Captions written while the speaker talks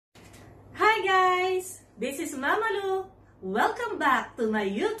guys! This is Mama Lu. Welcome back to my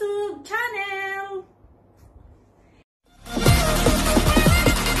YouTube channel!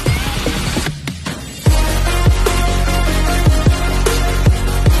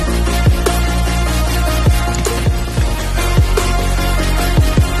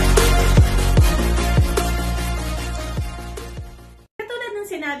 Katulad ng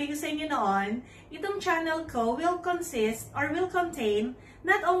sinabi ko sa inyo noon, itong channel ko will contain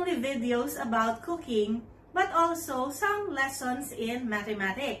not only videos about cooking, but also some lessons in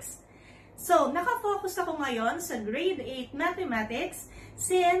mathematics. So, nakafocus ako ngayon sa grade 8 mathematics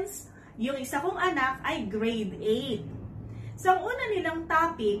since yung isa kong anak ay grade 8. So, ang una nilang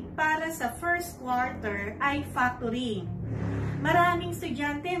topic para sa first quarter ay factoring. Maraming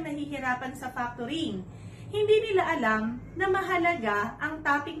estudyante nahihirapan sa factoring. Hindi nila alam na mahalaga ang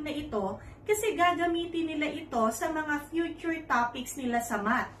topic na ito kasi gagamitin nila ito sa mga future topics nila sa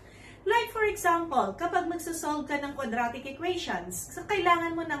math. Like for example, kapag magsasolve ka ng quadratic equations,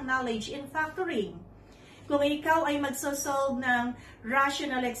 kailangan mo ng knowledge in factoring. Kung ikaw ay magsasolve ng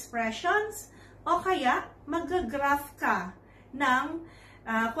rational expressions, o kaya mag-graph ka ng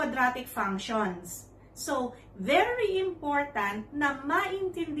quadratic functions. So, very important na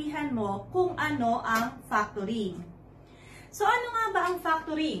maintindihan mo kung ano ang factoring. So, ano nga ba ang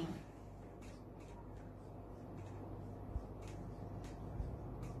factoring?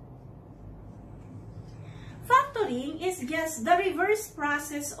 Factoring is just the reverse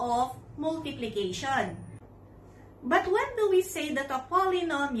process of multiplication. But when do we say that a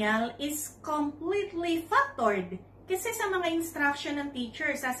polynomial is completely factored? Kasi sa mga instruction ng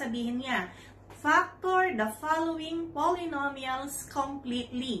teacher, sasabihin niya, factor the following polynomials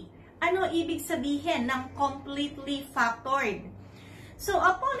completely. Ano ibig sabihin ng completely factored? So,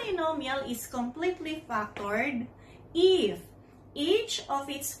 a polynomial is completely factored if each of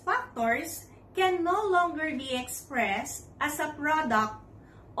its factors can no longer be expressed as a product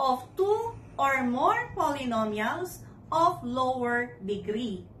of two or more polynomials of lower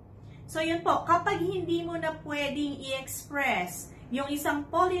degree. So, yun po, kapag hindi mo na pwedeng i-express yung isang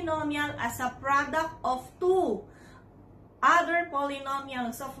polynomial as a product of two other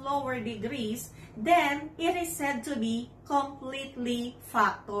polynomials of lower degrees, then it is said to be completely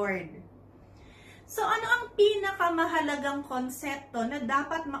factored. So, ano ang pinakamahalagang konsepto na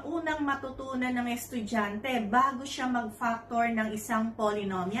dapat maunang matutunan ng estudyante bago siya mag-factor ng isang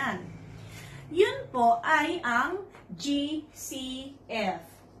polynomial? Yun po ay ang GCF.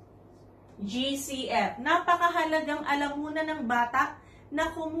 GCF. Napakahalagang alam muna ng bata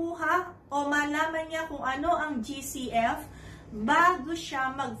na kumuha o malaman niya kung ano ang GCF bago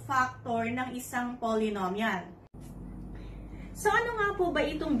siya mag-factor ng isang polynomial. So, ano nga po ba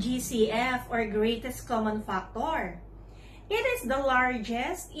itong GCF or greatest common factor? It is the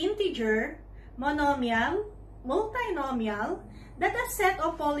largest integer, monomial, multinomial that a set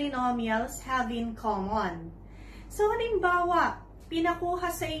of polynomials have in common. So, halimbawa,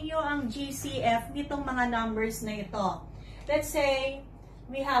 pinakuha sa inyo ang GCF nitong mga numbers na ito. Let's say,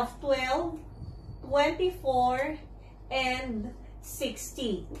 we have 12, 24, and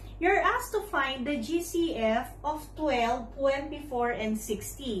 60. You're asked to find the GCF of 12, 24, and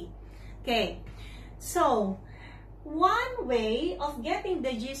 60. Okay, so one way of getting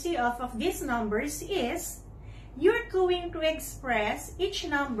the GCF of these numbers is you're going to express each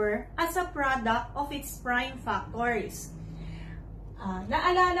number as a product of its prime factors.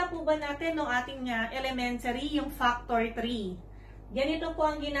 Naalala po ba natin no ating elementary, yung factor 3? Ganito po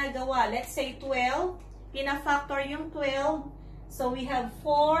ang ginagawa. Let's say 12, pina-factor yung 12. So, we have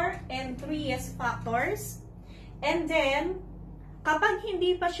 4 and 3 as factors. And then, kapag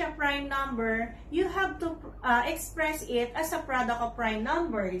hindi pa siya prime number, you have to express it as a product of prime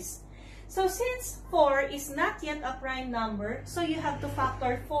numbers. So, since 4 is not yet a prime number, so you have to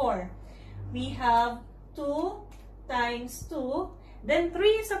factor 4. We have 2 times 2. Then,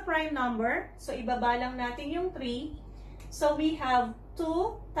 3 is a prime number. So, ibaba lang natin yung 3. So, we have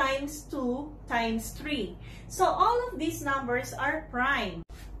 2 times 2 times 3. So, all of these numbers are prime.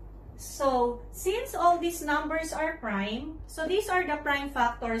 So, since all these numbers are prime, so these are the prime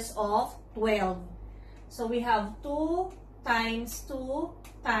factors of 12. So, we have 2 times 2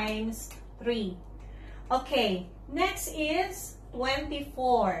 times 3. Okay, next is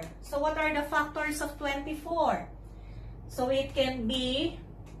 24. So, what are the factors of 24? So, it can be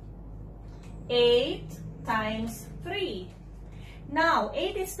 8 times 3. Now,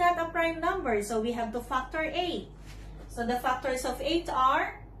 8 is not a prime number, so we have to factor 8. So, the factors of 8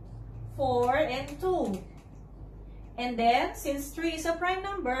 are 4 and 2. And then, since 3 is a prime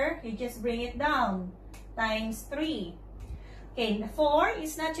number, you just bring it down, times 3. Okay, 4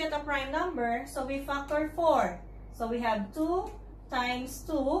 is not yet a prime number, so we factor 4. So we have 2 times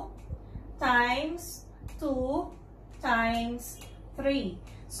 2 times 2 times 3.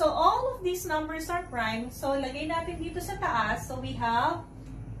 So all of these numbers are prime. So lagay natin dito sa taas. So we have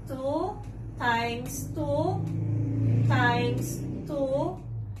 2 times 2 times 2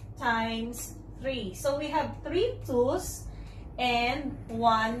 times 3. So we have 3 2's and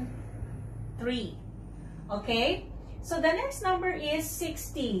 1 3. Okay? So the next number is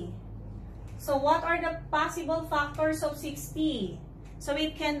 60. So what are the possible factors of 60? So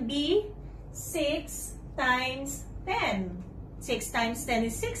it can be 6 times 10. 6 times 10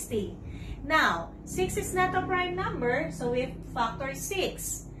 is 60. Now, 6 is not a prime number, so we factor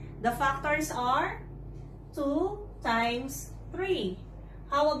 6. The factors are 2 times 3.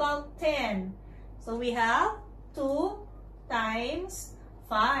 How about 10? So we have 2 times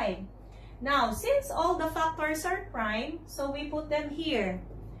 5. Now, since all the factors are prime, so we put them here.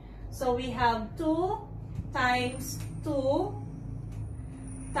 So we have 2 times 2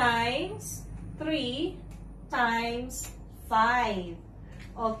 times 3 times 5.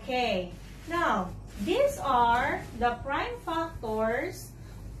 Okay. Now, these are the prime factors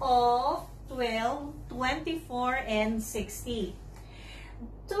of 12, 24, and 60.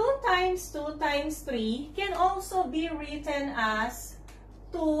 2 times 2 times 3 can also be written as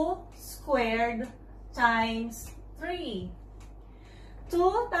 2 squared times 3.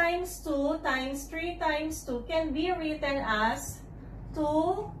 2 times 2 times 3 times 2 can be written as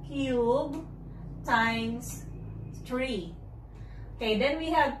 2 cubed times 3. Okay, then we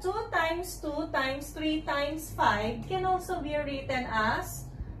have 2 times 2 times 3 times 5 can also be written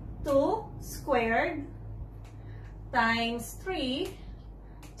as 2 squared times 3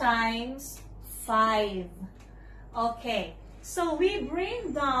 times 5. Okay. So we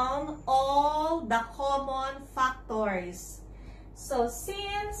bring down all the common factors. So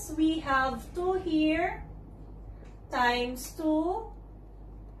since we have 2 here, times 2,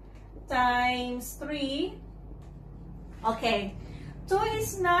 times 3, okay, 2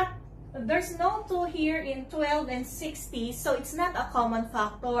 is not, there's no 2 here in 12 and 60, so it's not a common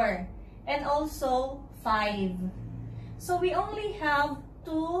factor. And also 5. So we only have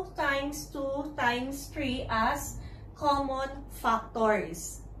 2 times 2 times 3 as common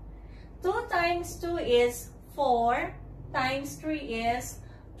factors. 2 times 2 is 4, times 3 is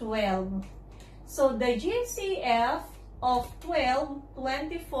 12. So the GCF of 12,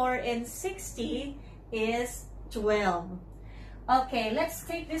 24, and 60 is 12. Okay, let's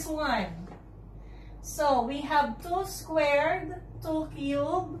take this one. So we have 2 squared, 2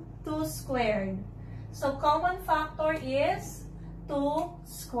 cubed, 2 squared. So common factor is 2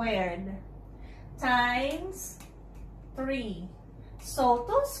 squared times 3. So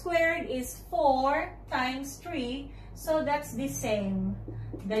 2 squared is 4 times 3. So that's the same.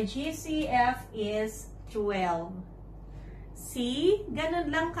 The GCF is 12. See?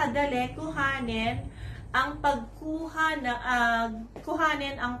 Ganun lang kadali kuhanin ang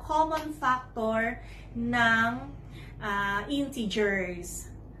kuhanin ang common factor ng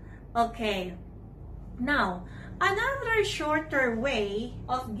integers. Okay. Now, another shorter way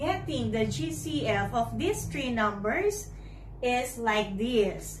of getting the GCF of these 3 numbers is like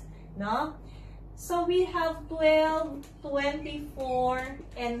this, no? So we have 12, 24,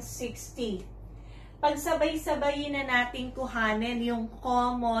 and 60. Pagsabay-sabayin na natin kuhanin yung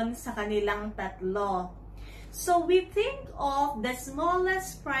common sa kanilang tatlo. So we think of the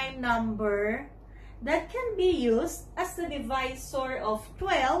smallest prime number that can be used as the divisor of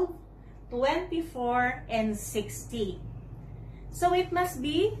 12, 24, and 60. So it must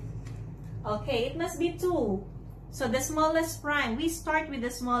be, okay, it must be 2. So the smallest prime, we start with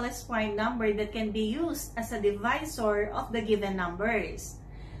the smallest prime number that can be used as a divisor of the given numbers.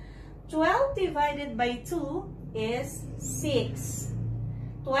 12 divided by 2 is 6.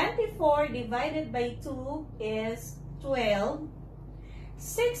 24 divided by 2 is 12.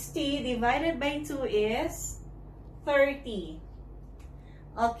 60 divided by 2 is 30.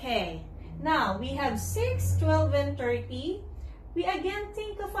 Okay. Now, we have 6, 12, and 30. We again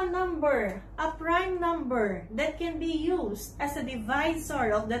think of a number, a prime number that can be used as a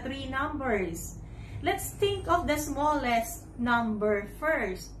divisor of the 3 numbers. Let's think of the smallest number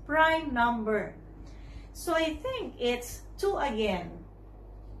first, prime number. So I think it's 2 again.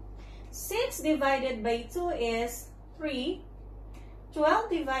 6 divided by 2 is 3. 12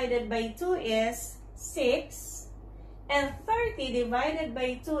 divided by 2 is 6. And 30 divided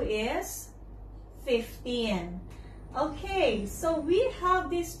by 2 is 15. Okay, so we have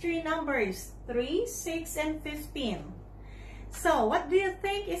these 3 numbers, 3, 6, and 15. So, what do you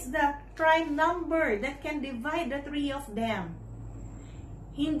think is the prime number that can divide the 3 of them?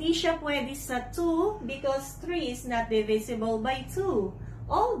 Hindi siya pwede sa 2 because 3 is not divisible by 2.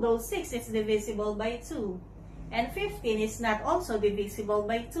 Although 6 is divisible by 2. And 15 is not also divisible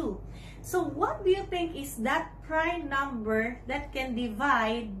by 2. So what do you think is that prime number that can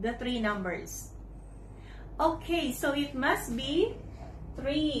divide the three numbers? Okay, so it must be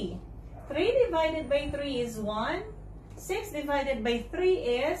 3. 3 divided by 3 is 1. 6 divided by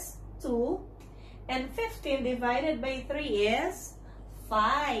 3 is 2. And 15 divided by 3 is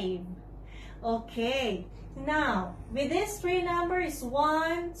 5. Okay. Now, with these three numbers,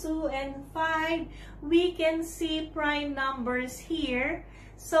 1, 2, and 5, we can see prime numbers here.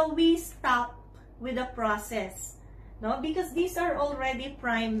 So we stop with the process. No? Because these are already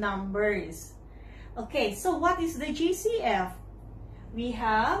prime numbers. Okay, so what is the GCF? We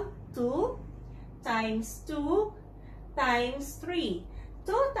have 2 times 2 times 3.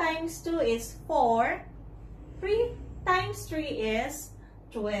 2 times 2 is 4. 3 times 3 is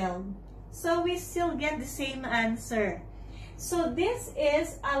 12. So we still get the same answer. So this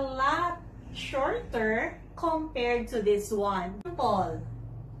is a lot shorter compared to this one. Example.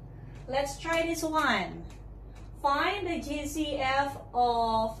 Let's try this one. Find the GCF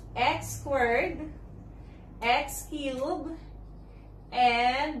of x squared, x cubed,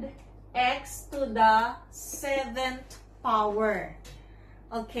 and x to the 7th power.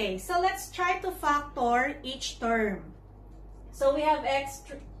 Okay, so let's try to factor each term. So we have x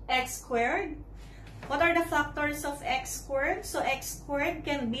squared. What are the factors of x squared? So x squared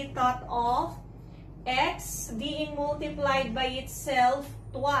can be thought of x being multiplied by itself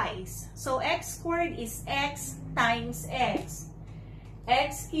twice. So x squared is x times x.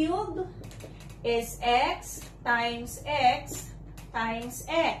 X cubed is x times x times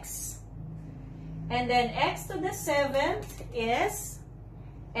x. And then x to the 7th is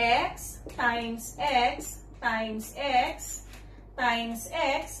x times x times x times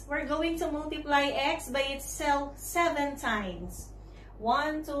x. We're going to multiply x by itself 7 times.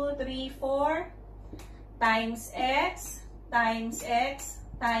 1, 2, 3, 4 times x times x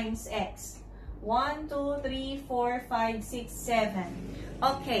times x. 1, 2, 3, 4, 5, 6, 7.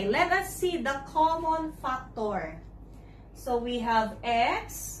 Okay, let us see the common factor. So we have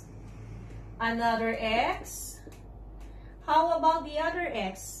x, another x. How about the other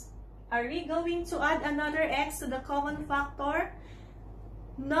x? Are we going to add another x to the common factor?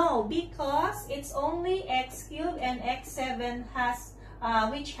 No, because it's only x cubed and x7 has,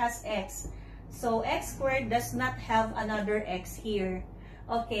 which has x. So x squared does not have another x here.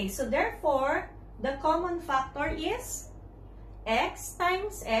 Okay, so therefore, the common factor is x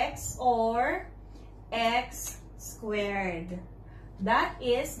times x or x squared. That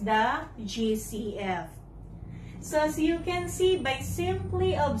is the GCF. So as you can see, by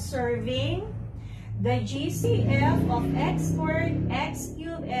simply observing, the GCF of x squared, x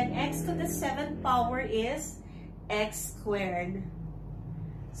cubed, and x to the 7th power is x squared.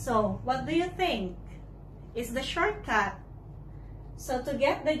 So, what do you think is the shortcut? So, to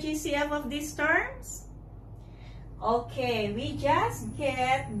get the GCF of these terms, okay, we just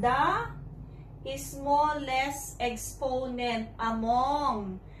get the smallest exponent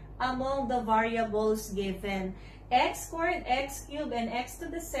among the variables given. X squared, x cubed, and x to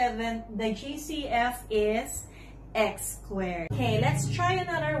the 7th, the GCF is x squared. Okay, let's try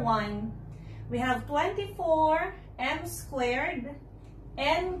another one. We have 24 m squared,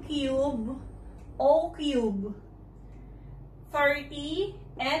 n cubed, o cubed, 30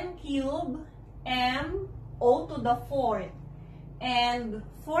 n cubed, m, o to the 4th, and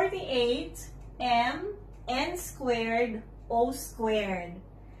 48 m, n squared, o squared.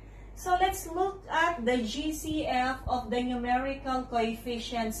 So let's look at the GCF of the numerical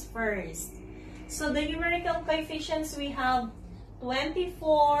coefficients first. So the numerical coefficients, we have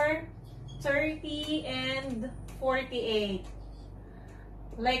 24, 30, and 48.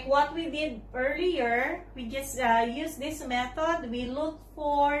 Like what we did earlier, we just use this method. We look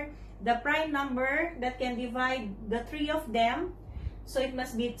for the prime number that can divide the three of them. So it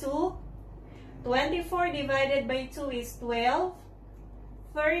must be 2. 24 divided by 2 is 12.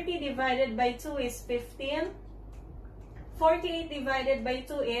 30 divided by 2 is 15. 48 divided by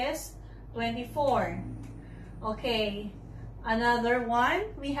 2 is 24. Okay, another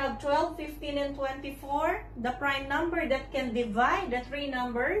one. We have 12, 15, and 24. The prime number that can divide the three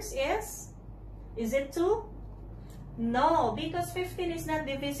numbers is it 2? No, because 15 is not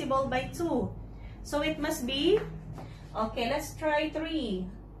divisible by 2. So it must be, okay, let's try 3.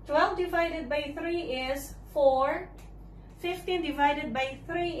 12 divided by 3 is 4. 15 divided by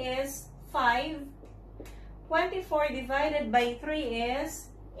 3 is 5. 24 divided by 3 is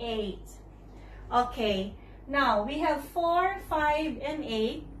 8. Okay, Now, we have 4, 5, and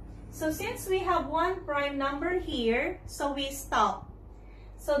 8. So, since we have one prime number here, so we stop.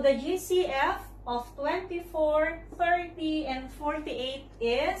 So, the GCF of 24, 30, and 48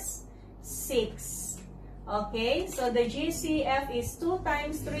 is 6. Okay, so the GCF is 2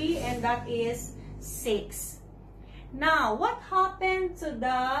 times 3, and that is 6. Now, what happened to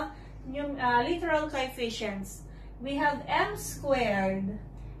the literal coefficients? We have m squared,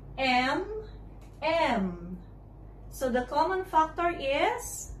 m. So, the common factor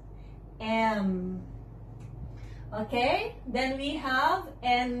is m. Okay, then we have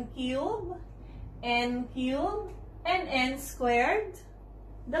n cubed, and n squared.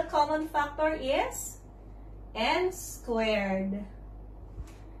 The common factor is n squared.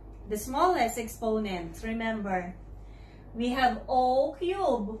 The smallest exponent, remember. We have o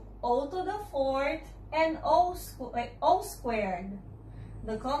cubed, o to the 4th, and o squared.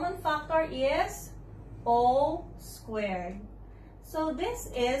 The common factor is o squared. So this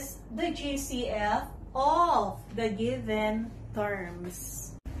is the GCF of the given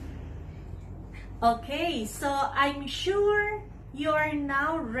terms. Okay, so I'm sure you're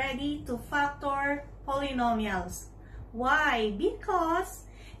now ready to factor polynomials. Why? Because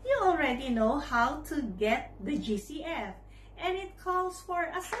you already know how to get the GCF, and it calls for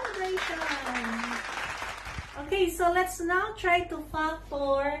a celebration. Okay, so let's now try to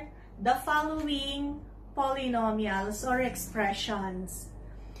factor the following polynomials or expressions.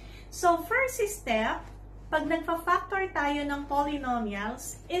 So, first step, pag nagpa-factor tayo ng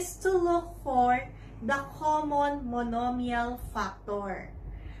polynomials, is to look for the common monomial factor.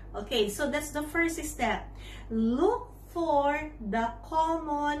 Okay, so that's the first step. Look for the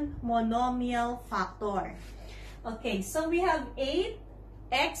common monomial factor. Okay, so we have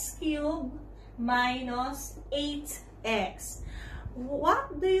 8x cubed minus 8x.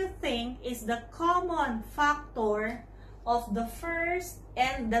 What do you think is the common factor of the first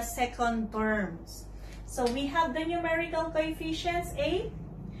and the second terms? So we have the numerical coefficients 8.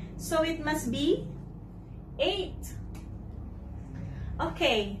 So it must be 8.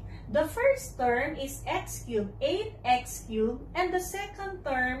 Okay, the first term is x cubed, 8x cubed, and the second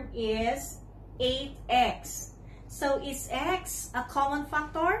term is 8x. So is x a common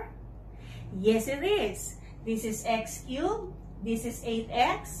factor? Yes, it is. This is x cubed, this is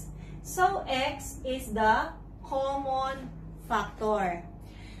 8x. So x is the common factor.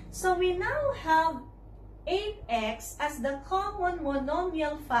 So we now have 8x as the common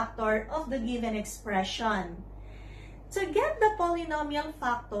monomial factor of the given expression. To get the polynomial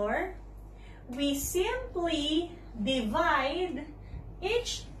factor, we simply divide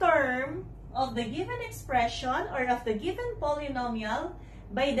each term of the given expression or of the given polynomial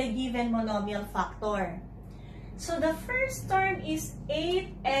by the given monomial factor. So the first term is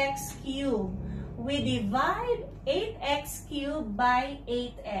 8x cubed. We divide 8x cubed by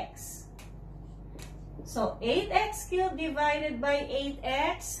 8x. So 8x cubed divided by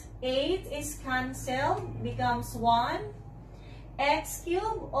 8x, 8 is cancelled, becomes 1. X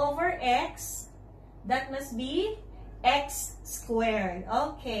cubed over x, that must be x squared.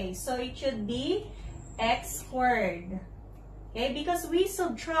 Okay, so it should be x squared. Okay, because we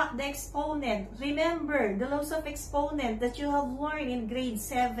subtract the exponent. Remember the laws of exponent that you have learned in grade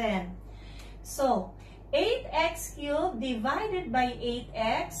 7. So 8x cubed divided by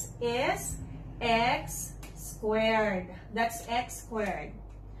 8x is x squared. That's x squared.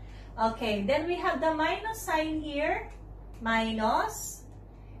 Okay, then we have the minus sign here. Minus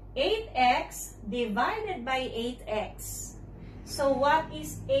 8x divided by 8x. So what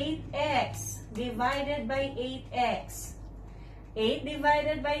is 8x divided by 8x? 8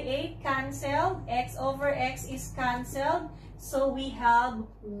 divided by 8 cancelled. X over x is cancelled. So we have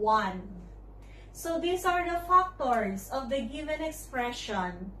 1. So these are the factors of the given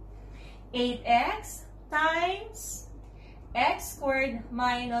expression. 8x times x squared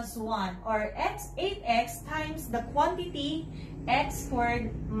minus 1, or 8x times the quantity x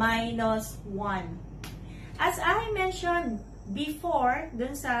squared minus 1. As I mentioned before,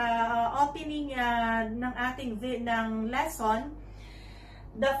 dun sa opening ng ating lesson,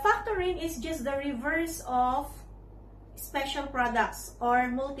 the factoring is just the reverse of special products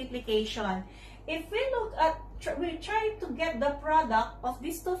or multiplication. If we look at, we try to get the product of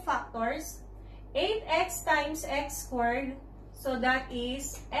these two factors, 8x times x squared, so that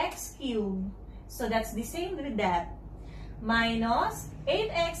is x cubed. So that's the same with that. Minus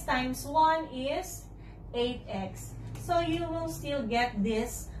 8x times 1 is 8x. So you will still get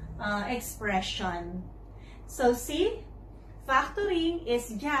this expression. So see, factoring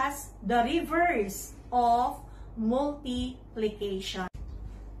is just the reverse of multiplication.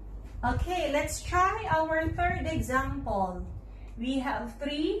 Okay, let's try our third example. We have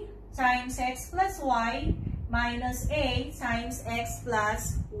 3 times x plus y minus a times x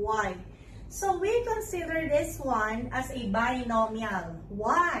plus y. So we consider this one as a binomial.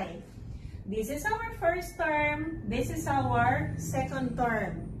 Why? This is our first term. This is our second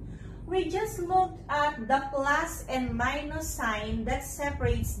term. We just looked at the plus and minus sign that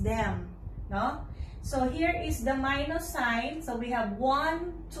separates them. No? So here is the minus sign. So we have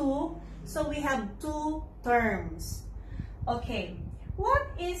 1, 2. So we have 2 terms. Okay. What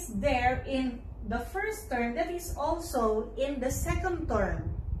is there in the first term that is also in the second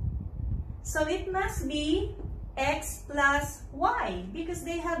term? So it must be x plus y because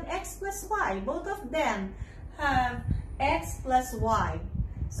they have x plus y. Both of them have x plus y.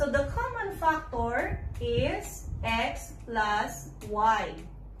 So the common factor is x plus y.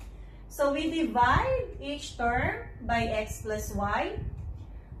 So we divide each term by x plus y.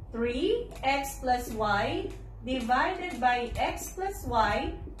 3x plus y divided by x plus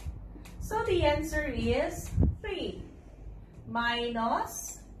y. So the answer is 3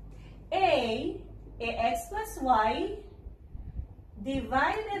 minus ax plus y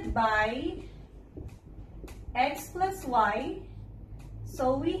divided by x plus y.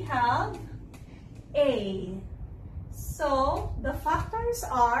 So we have a. So the factors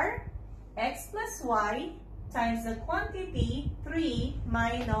are x plus y times the quantity 3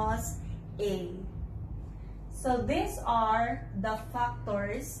 minus a. So these are the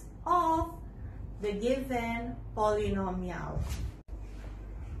factors of the given polynomial.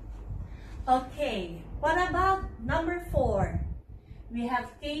 Okay, what about number 4? We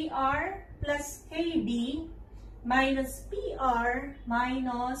have kr plus kb minus pr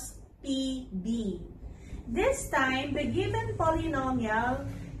minus pb. This time, the given polynomial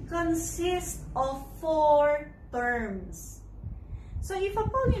consists of 4 terms. So if a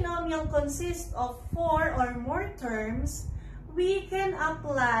polynomial consists of 4 or more terms, we can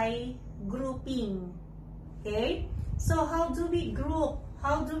apply grouping. Okay? So how do we group?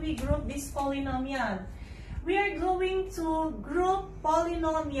 How do we group this polynomial? We are going to group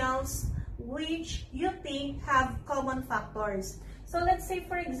polynomials which you think have common factors. So let's say,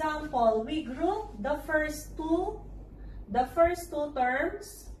 for example, we group the first two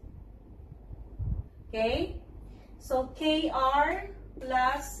terms. Okay? So kr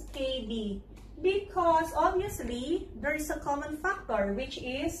plus kb. Because obviously, there is a common factor which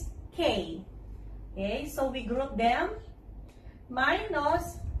is k. Okay? So we group them.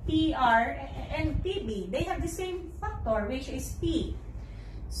 Minus PR and PB. They have the same factor which is P.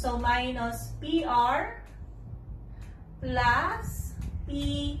 So minus PR plus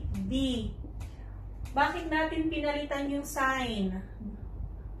PB. Bakit natin pinalitan yung sign?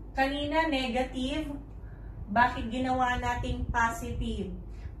 Kanina negative. Bakit ginawa nating positive?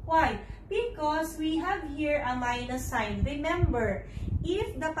 Why? Because we have here a minus sign. Remember,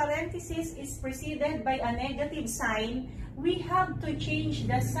 if the parenthesis is preceded by a negative sign, we have to change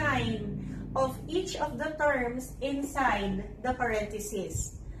the sign of each of the terms inside the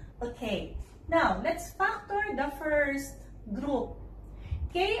parenthesis. Okay, now let's factor the first group.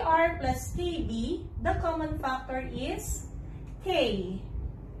 KR plus KB, the common factor is K.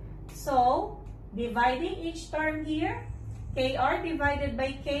 So, dividing each term here, KR divided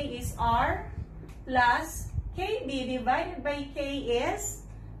by K is R, plus KB divided by K is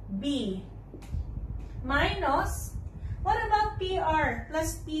B, minus, what about PR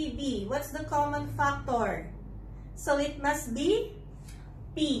plus PB? What's the common factor? So it must be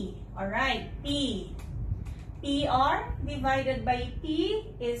P. Alright, P. PR divided by P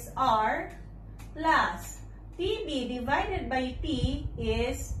is R, plus PB divided by P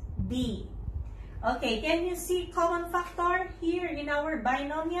is B. Okay, can you see common factor here in our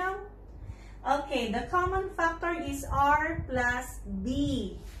binomial? Okay, the common factor is R plus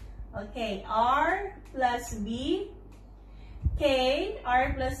B. Okay, R plus B. K,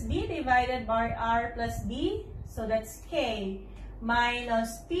 R plus B divided by R plus B. So that's K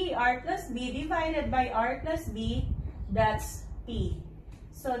minus P, R plus B divided by R plus B. That's P.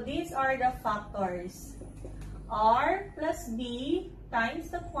 So these are the factors. R plus B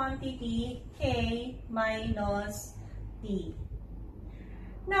times the quantity K minus P.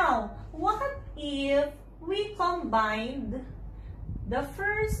 Now, what if we combined the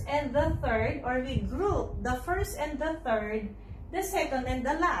first and the third, or we group the first and the third, the second and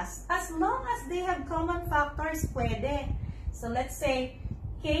the last? As long as they have common factors, pwede. So let's say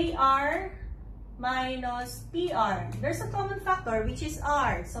KR minus PR. There's a common factor which is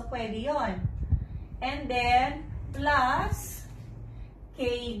R. So pwede yon. And then plus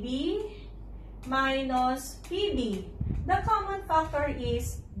KB minus PB. The common factor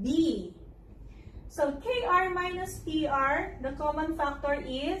is B. So KR minus PR, the common factor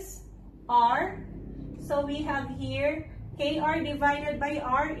is R. So we have here KR divided by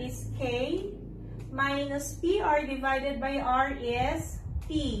R is K, minus PR divided by R is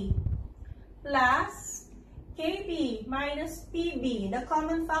P, plus KB minus PB. The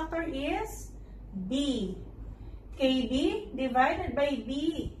common factor is B. KB divided by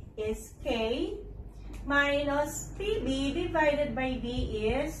B is K, minus PB divided by B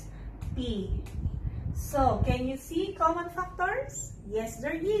is P. So, can you see common factors? Yes,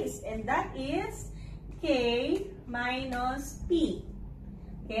 there is. And that is K minus P.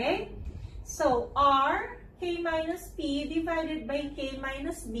 Okay? So, R, K minus P divided by K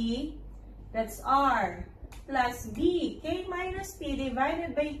minus B, that's R. Plus B, K minus P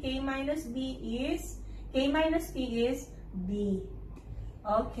divided by K minus B is, K minus P is B.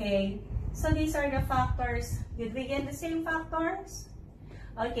 Okay. So, these are the factors. Did we get the same factors?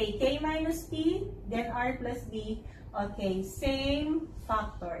 Okay, K minus P, then R plus B. Okay, same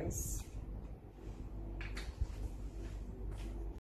factors.